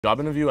Job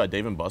interview at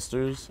Dave &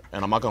 Buster's,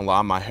 and I'm not gonna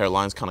lie, my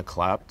hairline's kind of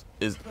clapped.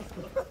 Is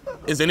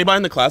anybody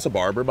in the class a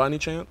barber by any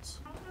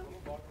chance?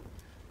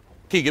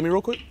 Can you get me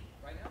real quick?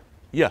 Right now?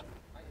 Yeah.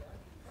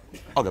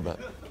 I'll get back.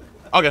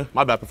 Okay,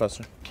 my bad,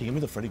 professor. Can you give me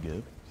the Freddie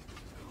Gibb?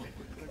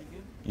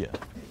 Yeah.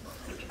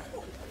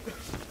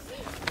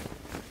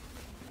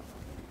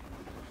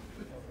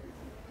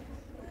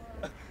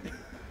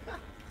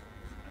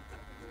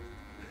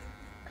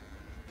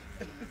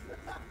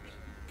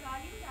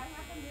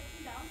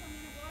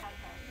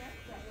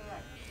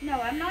 No,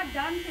 I'm not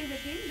done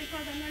pivoting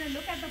because I'm going to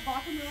look at the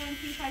bottom row and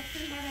see if I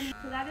still have any.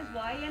 So that is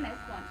Y and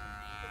S1.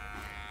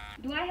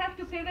 Do I have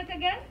to pivot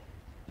again?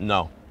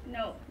 No.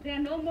 No. There are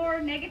no more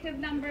negative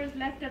numbers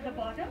left at the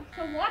bottom.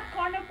 So what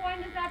corner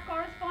point does that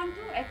correspond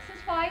to? X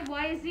is 5,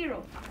 Y is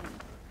 0.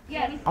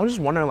 Yes. I was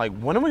just wondering, like,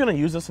 when are we going to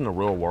use this in the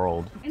real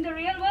world? In the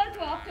real world to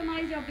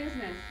optimize your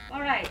business.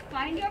 All right.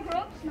 Find your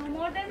groups, no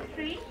more than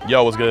 3.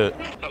 Yo, what's good?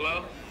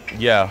 Hello?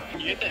 Yeah.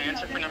 You get the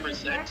answer for number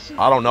 6?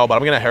 I don't know, but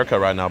I'm getting a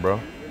haircut right now, bro.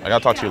 I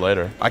gotta talk to you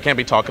later. I can't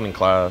be talking in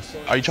class.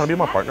 Are you trying to be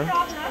my partner?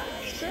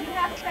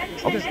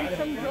 Okay.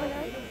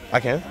 I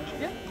can?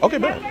 Yeah. Okay,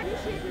 bet. I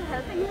appreciate you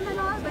helping him and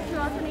all, but you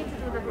also need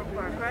to do the group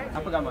work, right?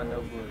 I forgot my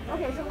notebook.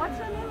 Okay, so what's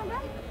your name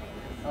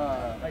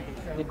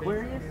again?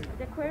 Aquarius?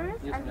 Aquarius?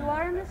 Yes, And you ma'am.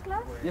 are in this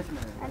class? Yes,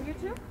 ma'am. And you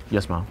too?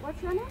 Yes, ma'am.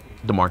 What's your name?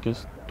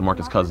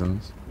 DeMarcus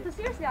Cousins. So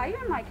seriously, are you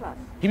in my class?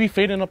 He be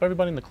fading up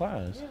everybody in the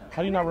class.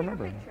 How do you not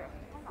remember him?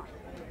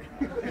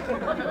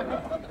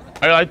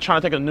 Are you like trying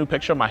to take a new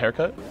picture of my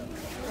haircut?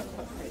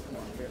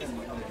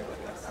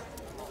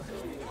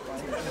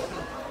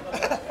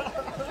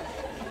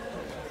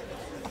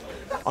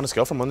 On a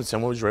scale from 1 to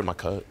 10, what would you rate my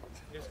cut?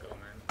 Just go, man.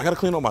 I gotta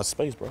clean up my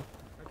space, bro.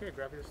 Okay,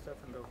 grab your stuff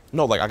and go.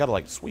 No, like I gotta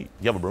like sweep.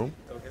 You have a broom?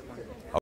 Go get